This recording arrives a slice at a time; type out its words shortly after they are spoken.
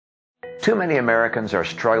Too many Americans are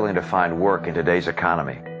struggling to find work in today's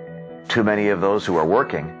economy. Too many of those who are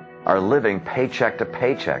working are living paycheck to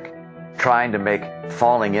paycheck, trying to make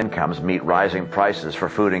falling incomes meet rising prices for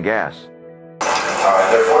food and gas. There are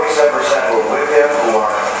 47% who are with him, who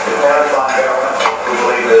are dependent on government, who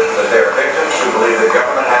believe that they're victims, who believe that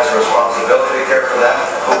government has a responsibility to care for them,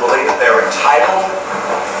 who believe that they're entitled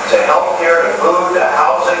to health care, to food, to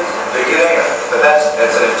housing, to getting it. But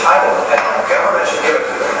it's an entitlement, and the government should give it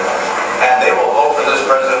to them. And they will vote for this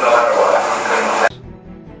president no matter what.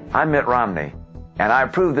 I'm Mitt Romney, and I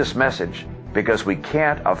approve this message because we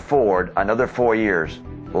can't afford another 4 years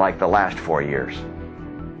like the last 4 years.